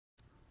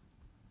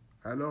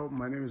Hello,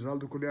 my name is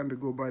Aldo Colliander,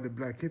 go by the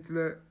Black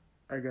Hitler.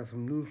 I got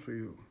some news for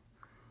you.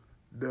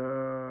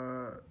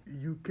 The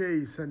UK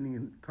is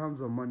sending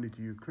tons of money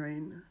to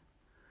Ukraine.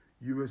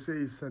 USA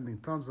is sending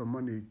tons of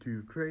money to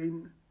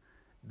Ukraine.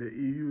 The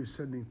EU is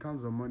sending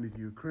tons of money to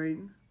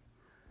Ukraine.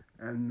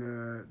 And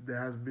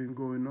there has been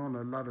going on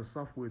a lot of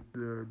stuff with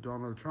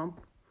Donald Trump.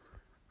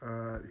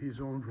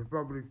 His own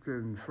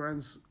Republican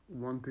friends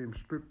want him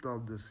stripped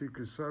of the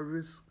Secret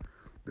Service.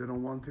 They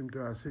don't want him to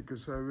have Secret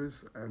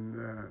Service, and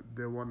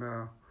they want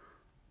to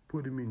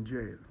put him in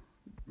jail.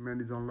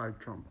 Many don't like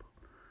Trump.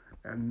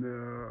 And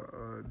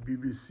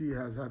BBC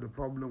has had a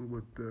problem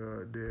with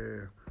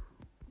the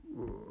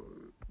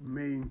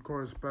main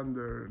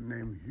correspondent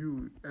named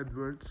Hugh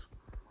Edwards,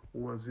 who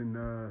was in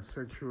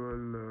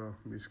sexual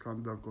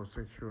misconduct or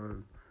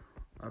sexual,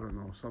 I don't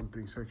know,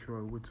 something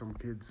sexual with some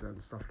kids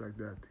and stuff like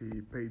that.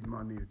 He paid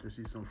money to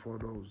see some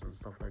photos and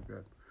stuff like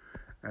that.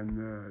 And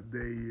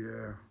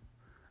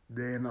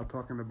they're not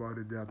talking about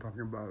it. They are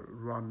talking about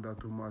Rwanda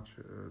too much,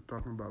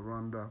 talking about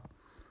Rwanda.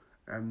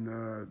 And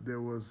there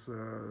was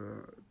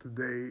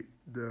today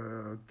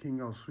the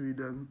King of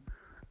Sweden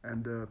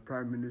and the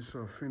Prime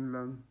Minister of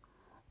Finland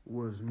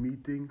was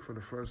meeting for the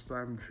first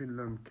time.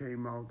 Finland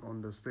came out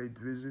on the state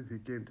visit. He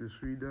came to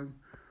Sweden,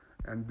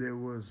 and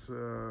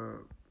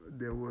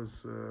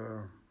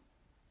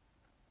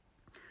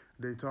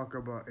they talk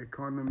about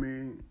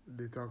economy.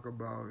 He talked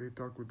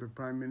with the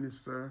Prime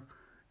Minister,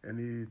 and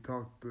he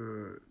talked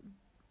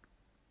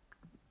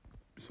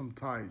some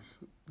ties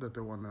that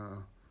they want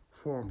to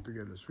form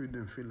together.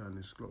 Sweden and Finland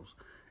is close.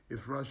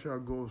 If Russia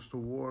goes to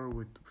war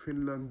with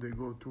Finland, they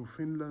go to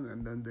Finland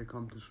and then they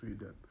come to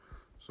Sweden.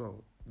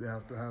 So they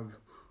have to have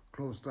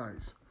close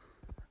ties.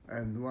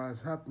 And what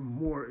has happened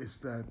more is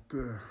that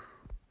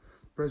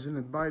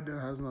President Biden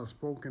has not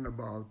spoken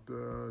about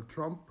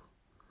Trump.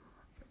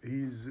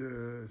 He's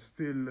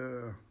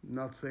still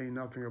not saying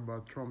nothing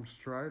about Trump's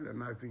trial,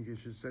 and I think he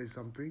should say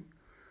something.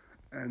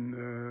 And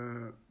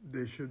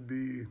there should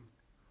be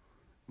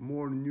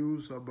more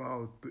news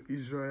about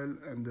Israel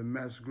and the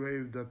mass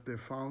grave that they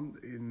found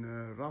in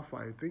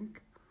Rafah, I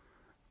think.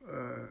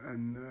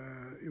 And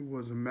it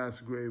was a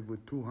mass grave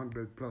with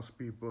 200 plus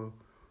people,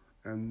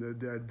 and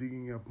they are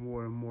digging up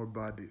more and more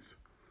bodies.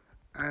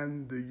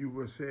 And the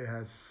USA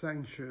has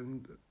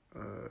sanctioned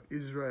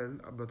Israel,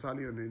 a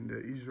battalion in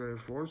the Israel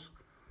force.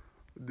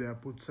 They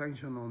have put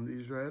sanction on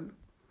Israel.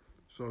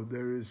 So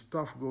there is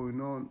stuff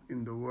going on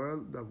in the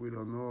world that we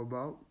don't know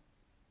about.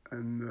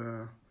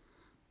 And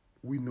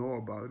we know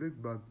about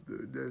it, but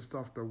there's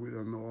stuff that we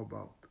don't know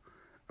about.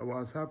 And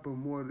what's happened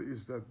more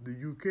is that the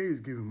UK is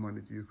giving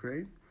money to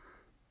Ukraine,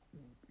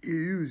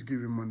 EU is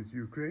giving money to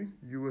Ukraine,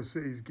 USA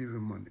is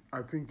giving money.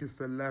 I think it's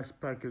the last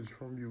package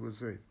from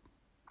USA. It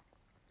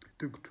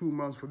took 2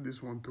 months for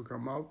this one to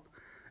come out,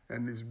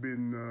 and it's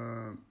been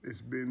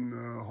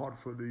hard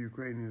for the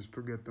Ukrainians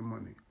to get the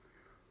money.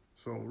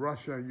 So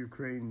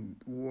Russia-Ukraine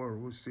war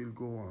will still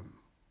go on.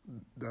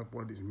 That's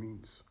what it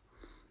means.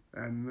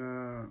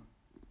 And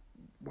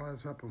what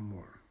has happened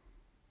more?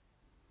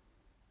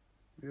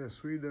 Yeah,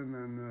 Sweden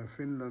and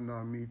Finland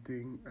are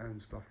meeting and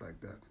stuff like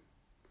that.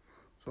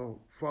 So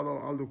follow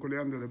Aldo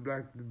Colliander,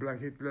 the Black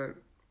Hitler,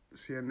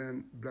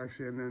 CNN, Black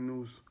CNN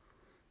News.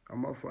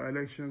 I'm up for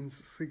elections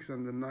 6th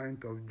and the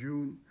 9th of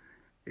June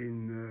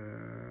in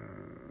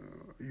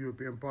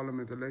European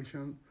Parliament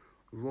election.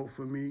 Vote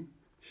for me.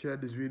 Share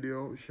this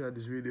video, share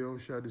this video,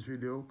 share this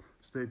video.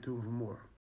 Stay tuned for more.